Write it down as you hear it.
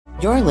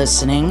You're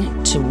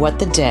listening to What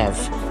the Dev,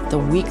 the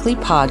weekly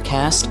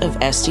podcast of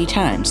SD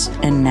Times.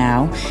 And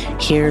now,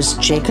 here's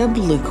Jacob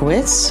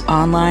Lukowitz,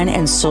 online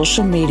and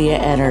social media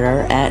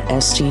editor at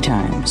SD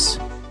Times.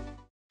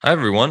 Hi,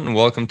 everyone, and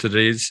welcome to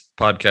today's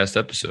podcast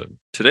episode.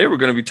 Today, we're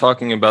going to be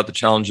talking about the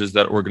challenges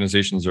that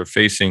organizations are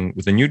facing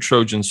with a new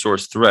Trojan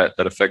source threat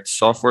that affects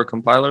software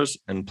compilers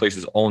and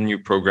places all new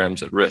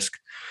programs at risk.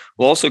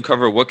 We'll also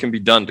cover what can be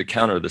done to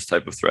counter this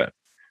type of threat.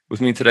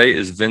 With me today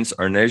is Vince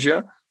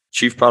Arnesia,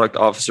 Chief Product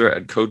Officer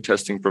at code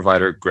testing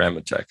provider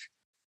Grammatech.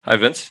 Hi,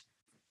 Vince.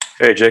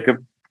 Hey,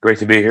 Jacob. Great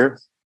to be here.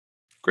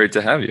 Great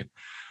to have you.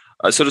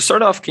 So to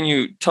start off, can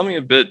you tell me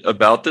a bit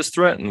about this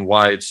threat and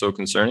why it's so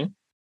concerning?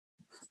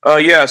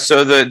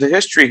 So the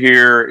history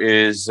here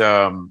is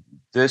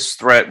this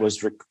threat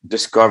was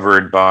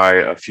discovered by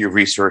a few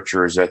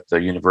researchers at the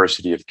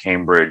University of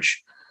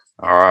Cambridge,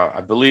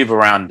 I believe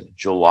around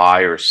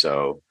July or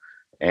so.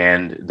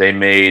 And they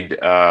made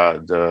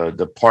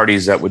the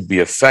parties that would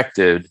be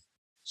affected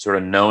sort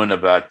of known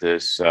about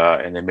this,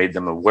 and they made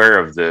them aware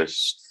of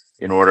this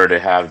in order to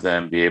have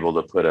them be able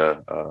to put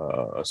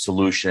a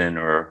solution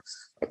or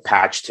a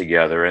patch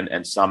together.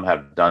 And some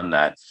have done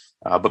that.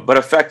 But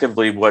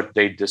effectively what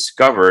they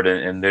discovered,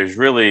 and there's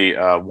really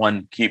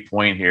one key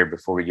point here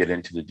before we get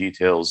into the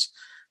details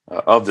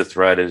of the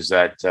threat, is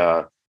that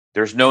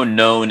there's no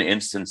known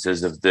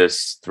instances of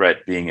this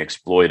threat being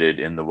exploited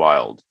in the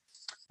wild.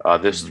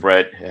 This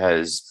threat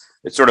it's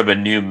sort of a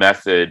new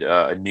method,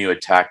 a new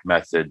attack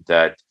method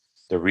that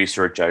the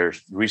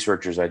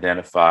researchers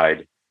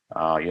identified,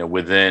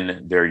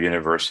 within their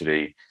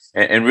university.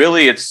 And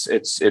really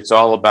it's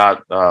all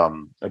about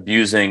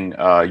abusing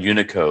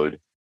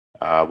Unicode,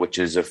 which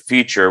is a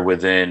feature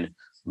within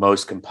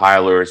most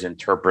compilers,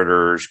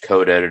 interpreters,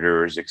 code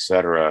editors,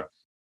 etc.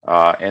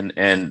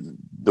 And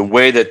the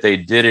way that they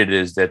did it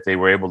is that they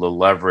were able to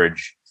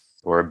leverage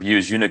or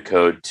abuse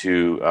Unicode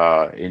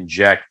to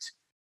inject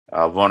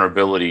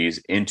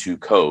vulnerabilities into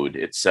code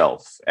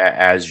itself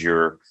as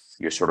you're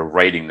sort of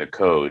writing the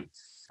code.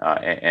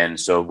 And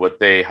so what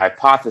they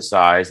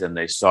hypothesized, and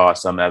they saw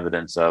some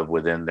evidence of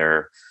within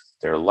their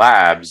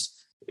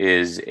labs,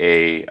 is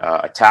a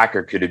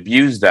attacker could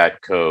abuse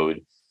that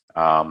code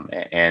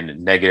and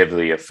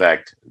negatively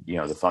affect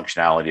the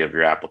functionality of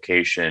your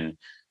application.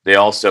 They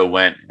also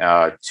went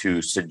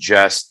to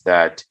suggest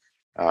that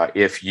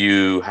if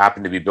you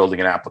happen to be building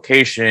an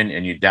application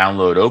and you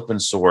download open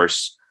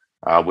source,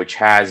 which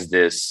has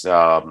this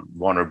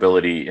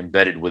vulnerability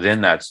embedded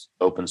within that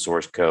open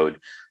source code,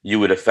 you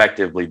would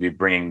effectively be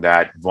bringing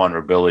that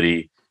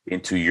vulnerability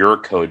into your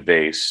code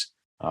base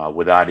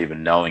without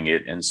even knowing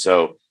it. And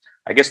so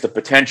I guess the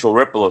potential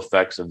ripple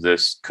effects of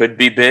this could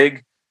be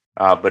big,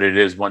 but it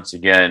is once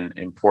again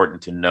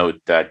important to note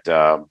that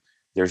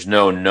there's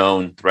no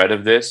known threat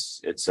of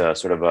this. It's a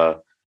sort of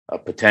a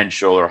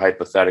potential or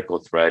hypothetical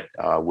threat,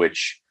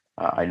 which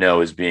I know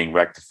is being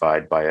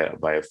rectified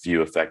by a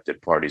few affected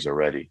parties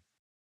already.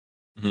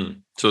 Mm-hmm.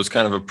 So it's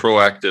kind of a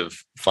proactive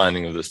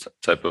finding of this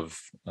type of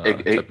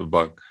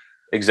bug.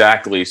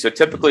 Exactly. So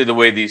typically the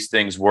way these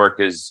things work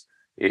is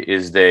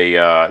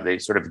they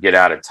sort of get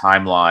out a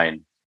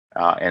timeline.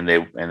 And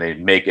they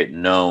make it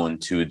known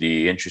to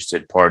the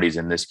interested parties.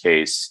 In this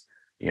case,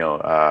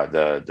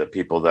 the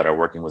people that are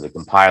working with the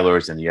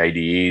compilers and the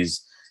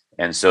IDEs,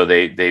 and so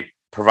they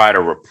provide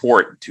a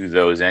report to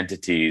those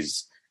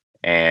entities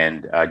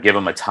and give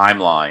them a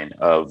timeline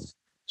of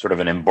sort of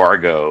an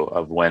embargo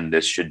of when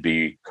this should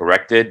be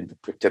corrected.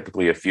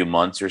 Typically, a few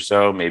months or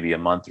so, maybe a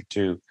month or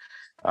two,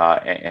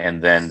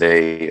 and then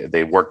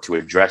they work to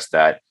address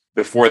that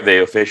before they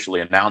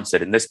officially announce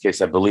it. In this case,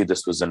 I believe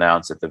this was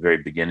announced at the very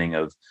beginning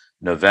of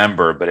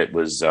November, but it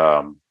was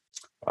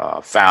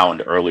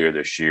found earlier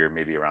this year,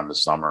 maybe around the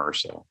summer or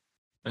so.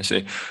 I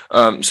see.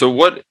 So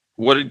what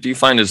do you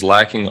find is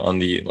lacking on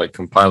the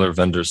compiler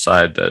vendor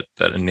side that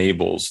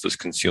enables this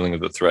concealing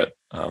of the threat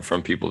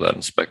from people that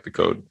inspect the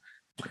code?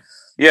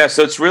 Yeah,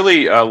 so it's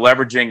really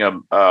leveraging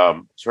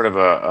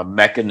a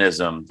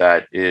mechanism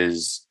that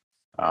is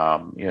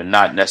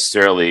not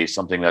necessarily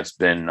something that's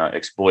been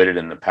exploited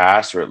in the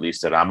past, or at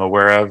least that I'm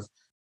aware of.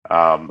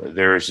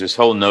 There's this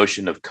whole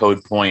notion of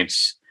code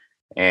points,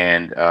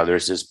 and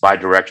there's this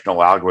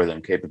bidirectional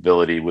algorithm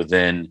capability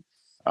within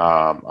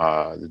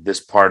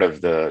this part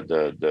of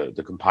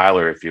the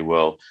compiler, if you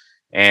will.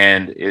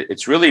 And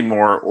it's really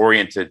more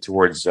oriented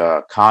towards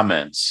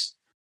comments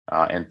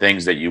and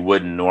things that you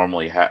wouldn't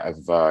normally have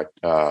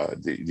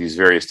these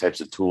various types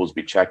of tools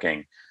be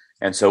checking.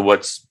 And so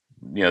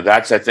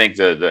that's, I think,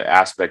 the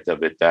aspect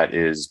of it that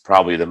is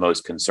probably the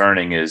most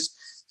concerning is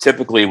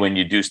typically when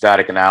you do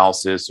static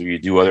analysis or you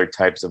do other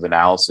types of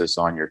analysis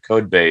on your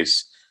code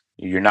base,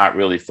 you're not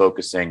really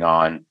focusing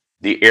on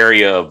the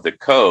area of the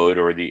code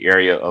or the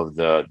area of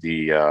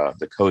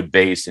the code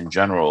base in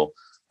general,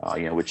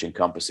 which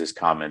encompasses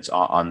comments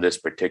on this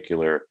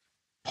particular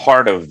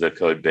part of the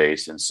code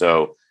base. And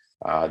so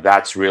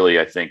that's really,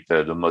 I think,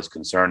 the most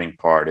concerning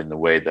part in the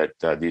way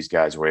that these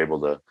guys were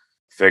able to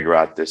figure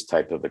out this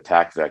type of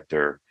attack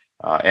vector.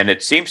 And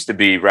it seems to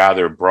be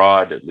rather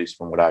broad, at least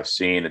from what I've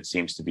seen. It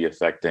seems to be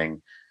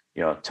affecting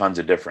tons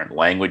of different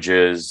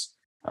languages.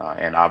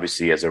 And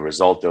obviously, as a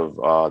result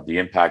of the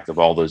impact of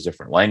all those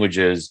different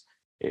languages,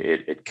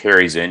 it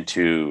carries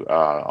into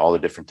all the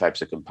different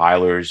types of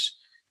compilers,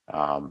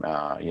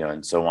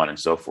 and so on and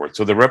so forth.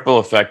 So the ripple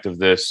effect of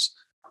this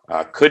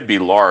could be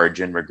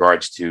large in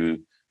regards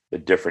to the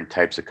different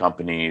types of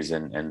companies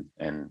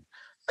and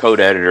code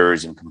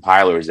editors and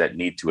compilers that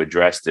need to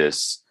address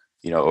this,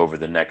 over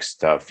the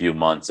next few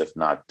months, if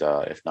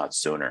not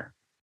sooner.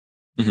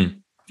 Mm-hmm.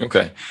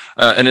 Okay.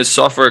 And is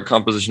software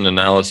composition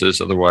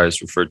analysis,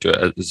 otherwise referred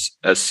to as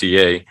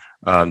SCA,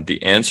 the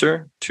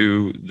answer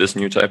to this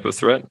new type of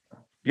threat?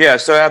 Yeah,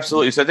 so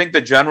absolutely. So I think the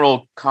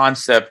general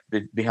concept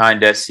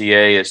behind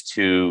SCA is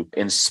to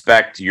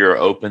inspect your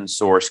open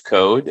source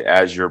code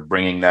as you're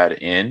bringing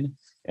that in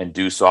and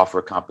do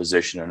software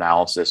composition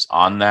analysis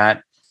on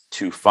that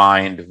to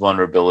find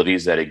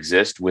vulnerabilities that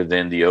exist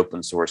within the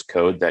open source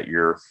code that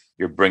you're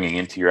bringing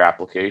into your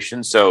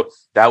application. So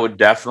that would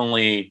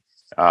definitely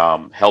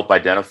help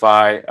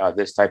identify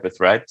this type of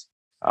threat.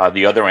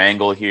 The other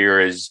angle here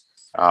is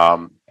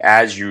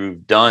as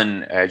you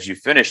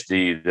finish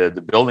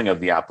the building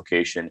of the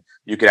application,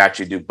 you could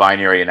actually do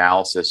binary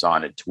analysis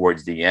on it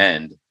towards the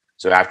end.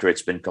 So after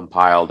it's been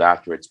compiled,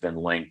 after it's been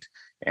linked,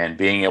 and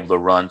being able to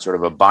run sort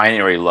of a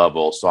binary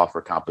level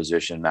software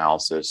composition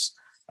analysis,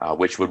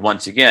 which would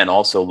once again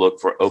also look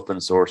for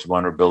open source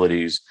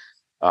vulnerabilities,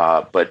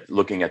 but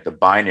looking at the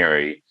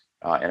binary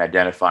and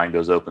identifying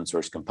those open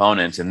source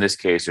components. In this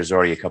case, there's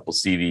already a couple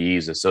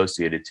CVEs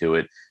associated to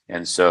it.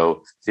 And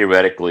so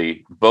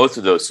theoretically, both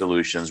of those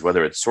solutions,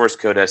 whether it's source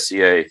code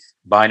SCA,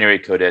 binary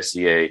code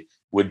SCA,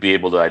 would be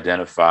able to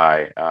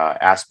identify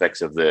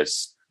aspects of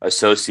this,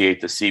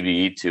 associate the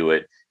CVE to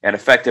it, and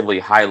effectively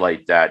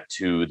highlight that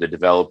to the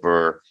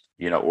developer,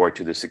 or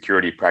to the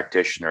security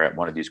practitioner at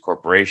one of these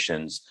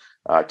corporations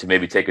to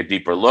maybe take a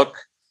deeper look,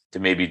 to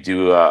maybe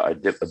do a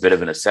bit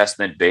of an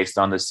assessment based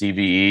on the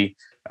CVE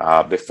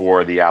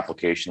before the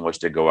application was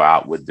to go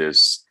out with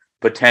this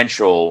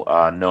potential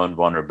known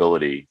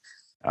vulnerability.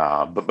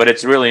 But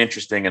it's really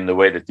interesting in the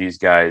way that these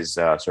guys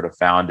sort of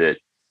found it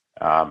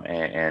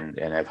and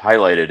have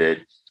highlighted it,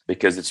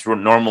 because it's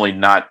normally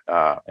not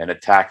an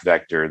attack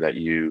vector that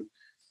you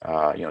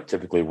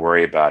typically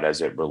worry about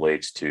as it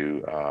relates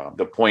to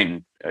the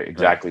point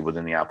exactly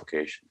within the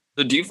application.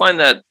 So do you find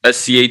that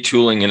SCA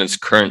tooling in its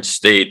current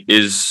state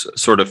is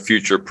sort of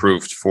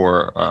future-proofed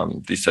for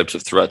these types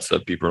of threats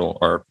that people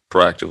are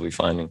proactively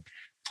finding?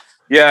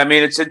 Yeah, I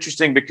mean, it's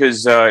interesting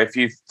because if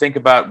you think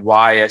about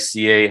why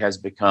SCA has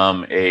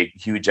become a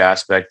huge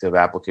aspect of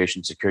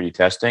application security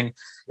testing,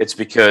 it's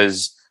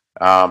because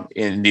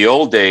in the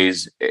old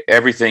days,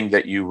 everything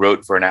that you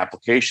wrote for an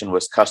application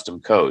was custom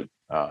code.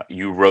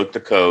 You wrote the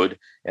code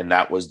and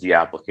that was the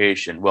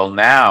application. Well,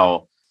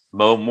 now,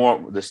 more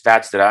the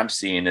stats that I'm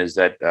seeing is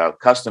that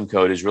custom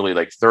code is really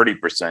like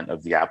 30%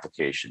 of the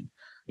application.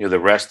 The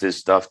rest is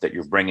stuff that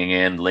you're bringing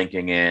in,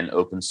 linking in,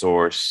 open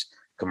source,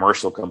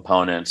 commercial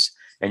components,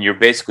 and you're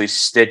basically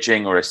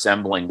stitching or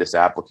assembling this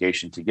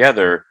application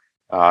together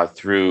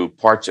through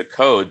parts of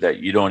code that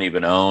you don't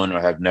even own or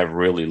have never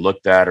really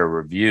looked at or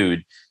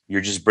reviewed. You're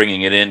just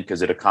bringing it in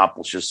because it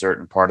accomplishes a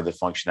certain part of the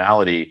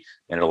functionality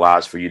and it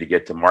allows for you to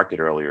get to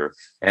market earlier.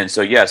 And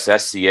so, yes,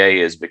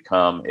 SCA has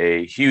become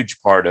a huge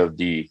part of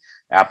the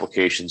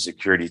application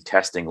security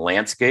testing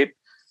landscape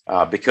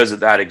because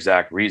of that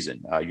exact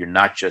reason. You're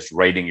not just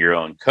writing your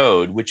own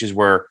code, which is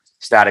where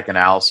static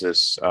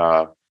analysis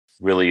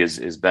really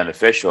is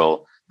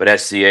beneficial.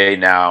 But SCA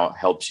now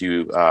helps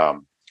you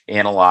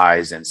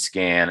analyze and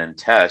scan and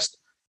test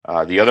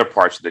the other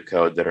parts of the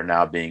code that are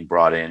now being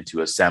brought in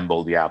to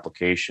assemble the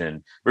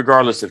application,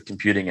 regardless of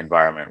computing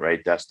environment,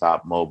 right?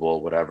 Desktop,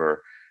 mobile,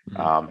 whatever.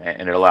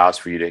 And it allows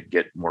for you to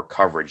get more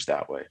coverage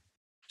that way.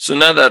 So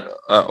now that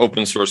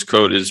open source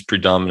code is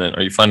predominant,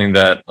 are you finding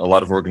that a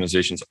lot of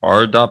organizations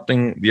are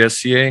adopting the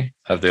SCA?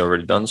 Have they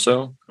already done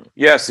so?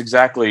 Yes,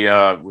 exactly.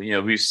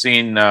 We've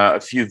seen a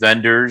few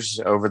vendors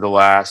over the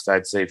last,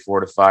 I'd say,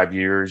 4 to 5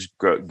 years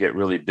get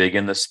really big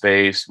in the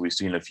space. We've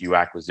seen a few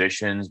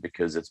acquisitions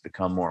because it's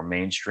become more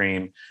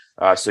mainstream.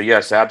 So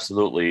yes,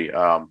 absolutely.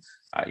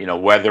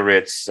 Whether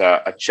it's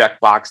a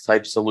checkbox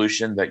type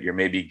solution that you're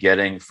maybe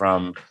getting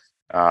from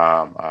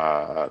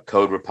a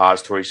code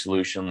repository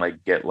solution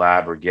like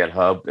GitLab or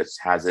GitHub that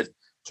has it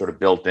sort of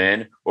built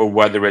in, or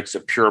whether it's a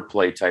pure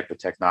play type of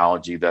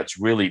technology that's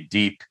really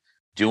deep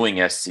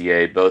doing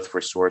SCA, both for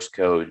source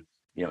code,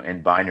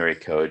 and binary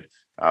code.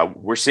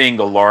 We're seeing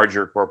the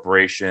larger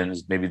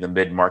corporations, maybe the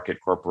mid-market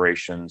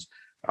corporations,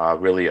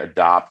 really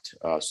adopt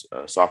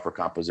software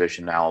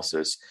composition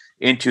analysis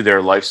into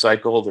their life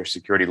cycle, their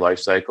security life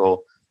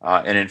cycle.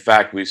 And in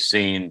fact, we've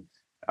seen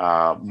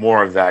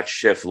more of that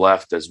shift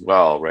left as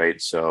well,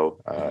 right?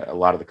 So a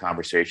lot of the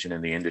conversation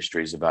in the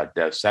industry is about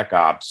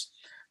DevSecOps.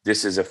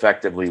 This is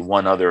effectively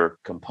one other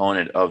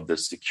component of the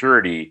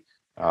security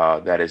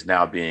that is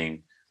now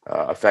being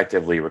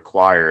effectively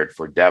required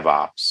for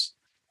DevOps.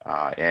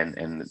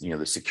 And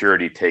the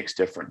security takes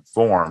different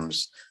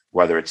forms,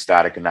 whether it's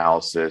static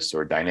analysis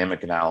or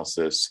dynamic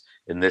analysis.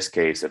 In this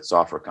case, it's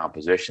software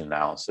composition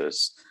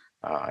analysis.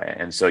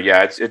 And so,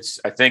 yeah, it's.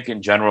 I think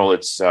in general,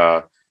 it's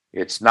not.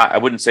 I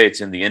wouldn't say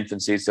it's in the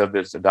infancy of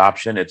its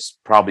adoption. It's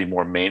probably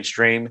more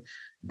mainstream,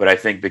 but I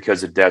think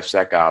because of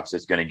DevSecOps,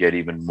 it's going to get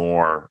even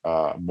more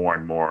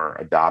and more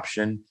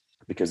adoption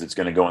because it's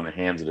going to go in the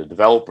hands of the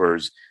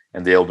developers,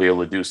 and they'll be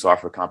able to do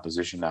software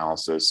composition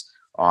analysis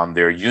on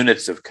their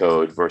units of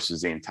code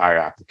versus the entire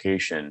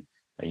application,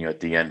 at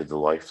the end of the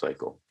life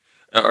cycle.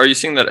 Are you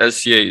seeing that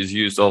SCA is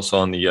used also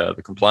on the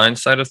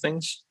compliance side of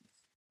things?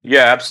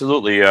 Yeah,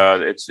 absolutely.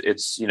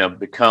 It's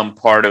become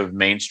part of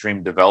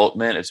mainstream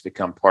development. It's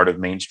become part of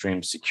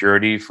mainstream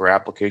security for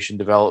application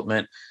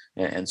development,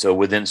 and so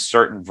within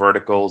certain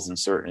verticals and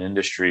certain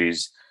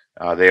industries,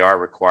 they are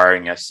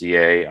requiring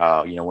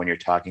SCA. When you're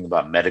talking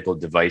about medical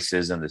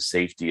devices and the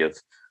safety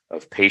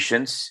of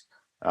patients,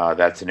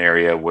 that's an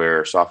area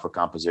where software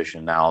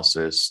composition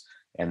analysis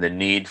and the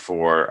need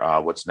for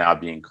what's now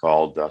being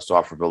called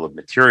software bill of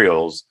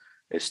materials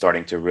is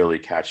starting to really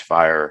catch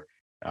fire,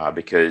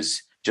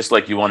 because just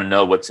like you want to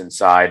know what's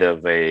inside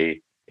of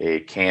a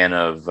can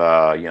of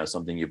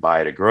something you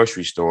buy at a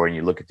grocery store, and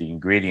you look at the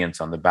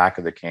ingredients on the back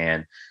of the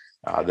can,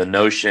 the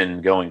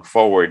notion going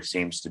forward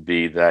seems to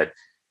be that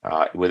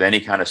with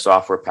any kind of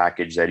software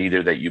package that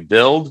either that you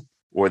build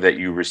or that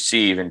you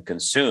receive and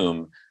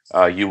consume,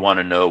 you want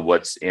to know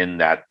what's in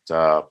that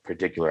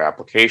particular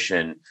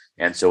application.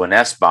 And so an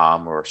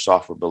SBOM, or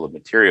software bill of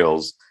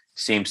materials,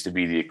 seems to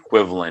be the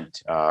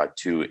equivalent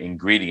to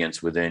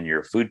ingredients within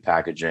your food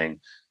packaging.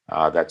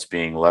 That's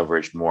being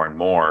leveraged more and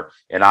more.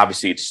 And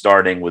obviously it's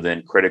starting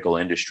within critical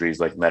industries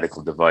like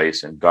medical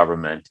device and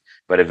government,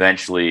 but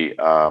eventually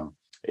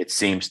it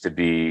seems to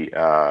be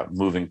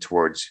moving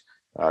towards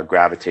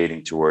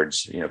gravitating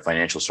towards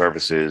financial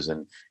services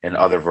and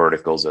other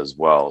verticals as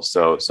well.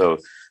 So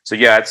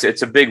yeah,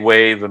 it's a big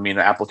wave. I mean,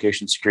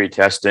 application security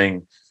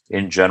testing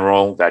in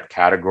general, that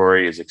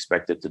category is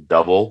expected to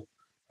double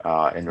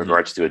in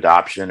regards to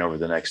adoption over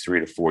the next 3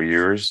 to 4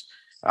 years.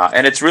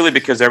 And it's really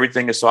because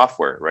everything is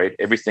software, right?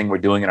 Everything we're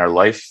doing in our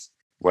life,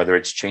 whether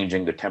it's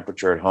changing the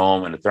temperature at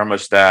home and the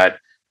thermostat,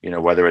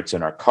 whether it's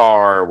in our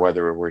car,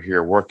 whether we're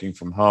here working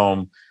from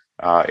home,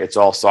 it's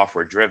all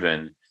software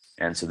driven.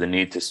 And so the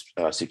need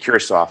to secure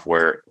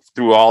software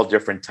through all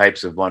different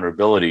types of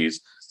vulnerabilities,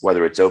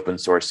 whether it's open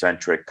source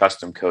centric,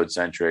 custom code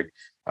centric,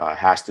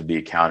 has to be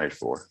accounted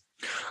for.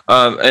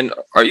 And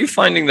are you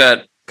finding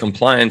that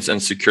compliance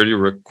and security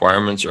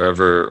requirements are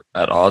ever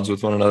at odds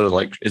with one another?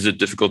 Like, is it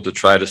difficult to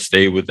try to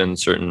stay within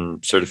certain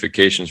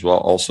certifications while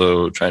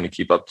also trying to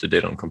keep up to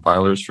date on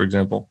compilers, for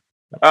example?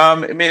 I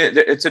mean,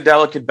 it's a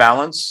delicate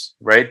balance,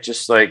 right?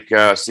 Just like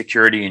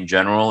security in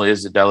general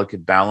is a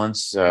delicate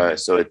balance,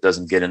 so it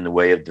doesn't get in the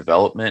way of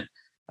development.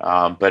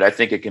 But I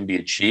think it can be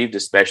achieved,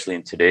 especially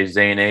in today's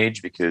day and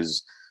age,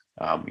 because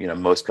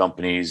most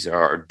companies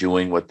are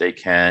doing what they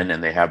can,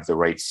 and they have the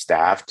right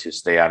staff to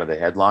stay out of the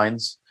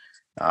headlines.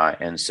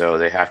 And so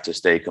they have to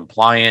stay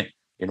compliant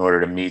in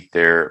order to meet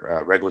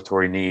their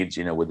regulatory needs,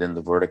 within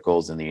the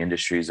verticals and the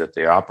industries that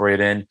they operate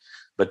in.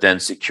 But then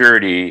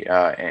security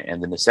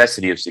and the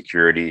necessity of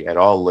security at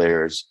all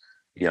layers,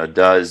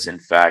 does in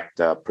fact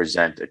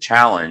present a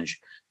challenge.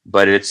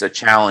 But it's a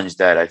challenge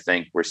that I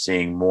think we're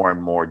seeing more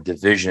and more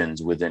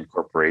divisions within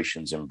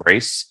corporations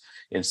embrace,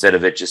 instead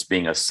of it just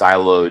being a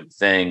siloed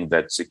thing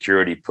that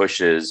security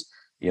pushes,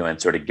 and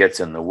sort of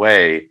gets in the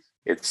way.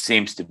 It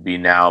seems to be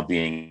now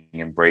being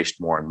embraced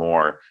more and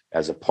more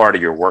as a part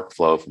of your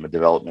workflow from a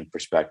development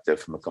perspective,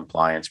 from a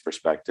compliance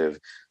perspective.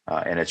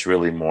 And it's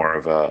really more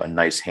of a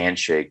nice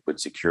handshake with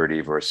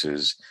security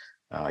versus,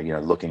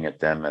 looking at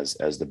them as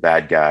the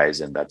bad guys,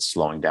 and that's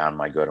slowing down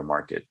my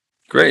go-to-market.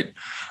 Great.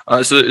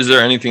 So is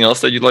there anything else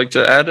that you'd like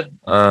to add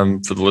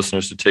for the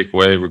listeners to take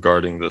away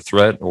regarding the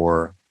threat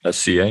or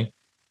SCA?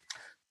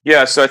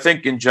 Yeah, so I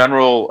think in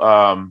general,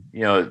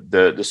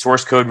 the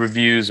source code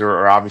reviews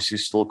are obviously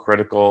still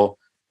critical.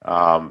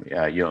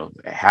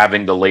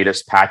 Having the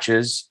latest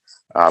patches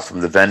from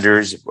the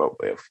vendors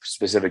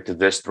specific to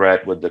this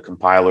threat with the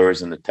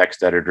compilers and the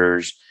text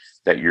editors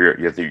that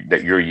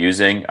you're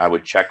using, I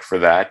would check for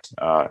that.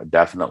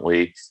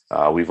 Definitely,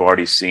 we've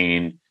already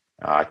seen.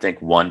 I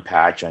think one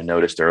patch I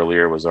noticed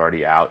earlier was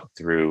already out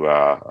through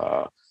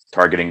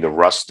targeting the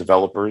Rust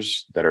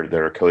developers that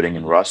are coding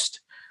in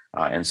Rust.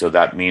 And so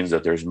that means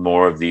that there's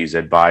more of these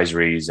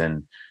advisories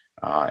and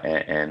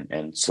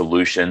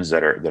solutions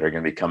that are going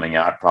to be coming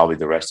out probably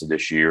the rest of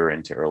this year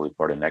into early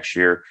part of next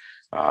year.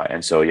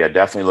 And so, yeah,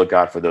 definitely look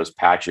out for those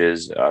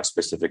patches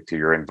specific to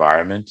your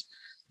environment,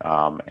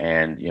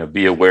 and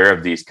be aware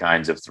of these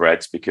kinds of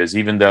threats, because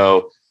even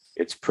though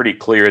it's pretty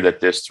clear that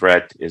this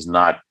threat is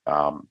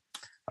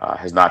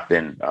has not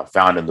been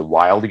found in the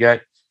wild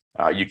yet,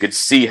 you could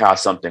see how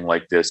something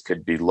like this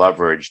could be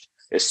leveraged,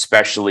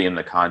 especially in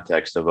the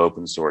context of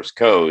open source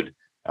code,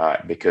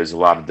 because a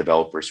lot of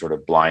developers sort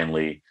of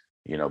blindly,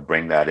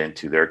 bring that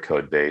into their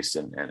code base,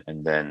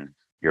 and then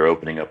you're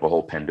opening up a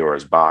whole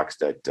Pandora's box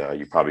that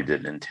you probably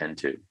didn't intend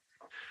to.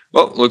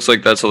 Well, looks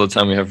like that's all the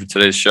time we have for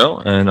today's show.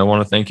 And I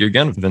want to thank you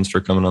again, Vince,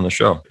 for coming on the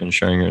show and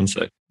sharing your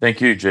insight.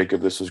 Thank you, Jacob.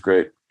 This was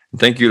great.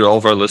 Thank you to all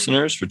of our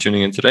listeners for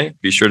tuning in today.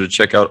 Be sure to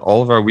check out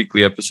all of our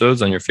weekly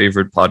episodes on your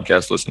favorite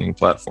podcast listening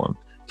platform.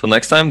 Till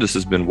next time, this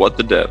has been What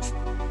the Dev.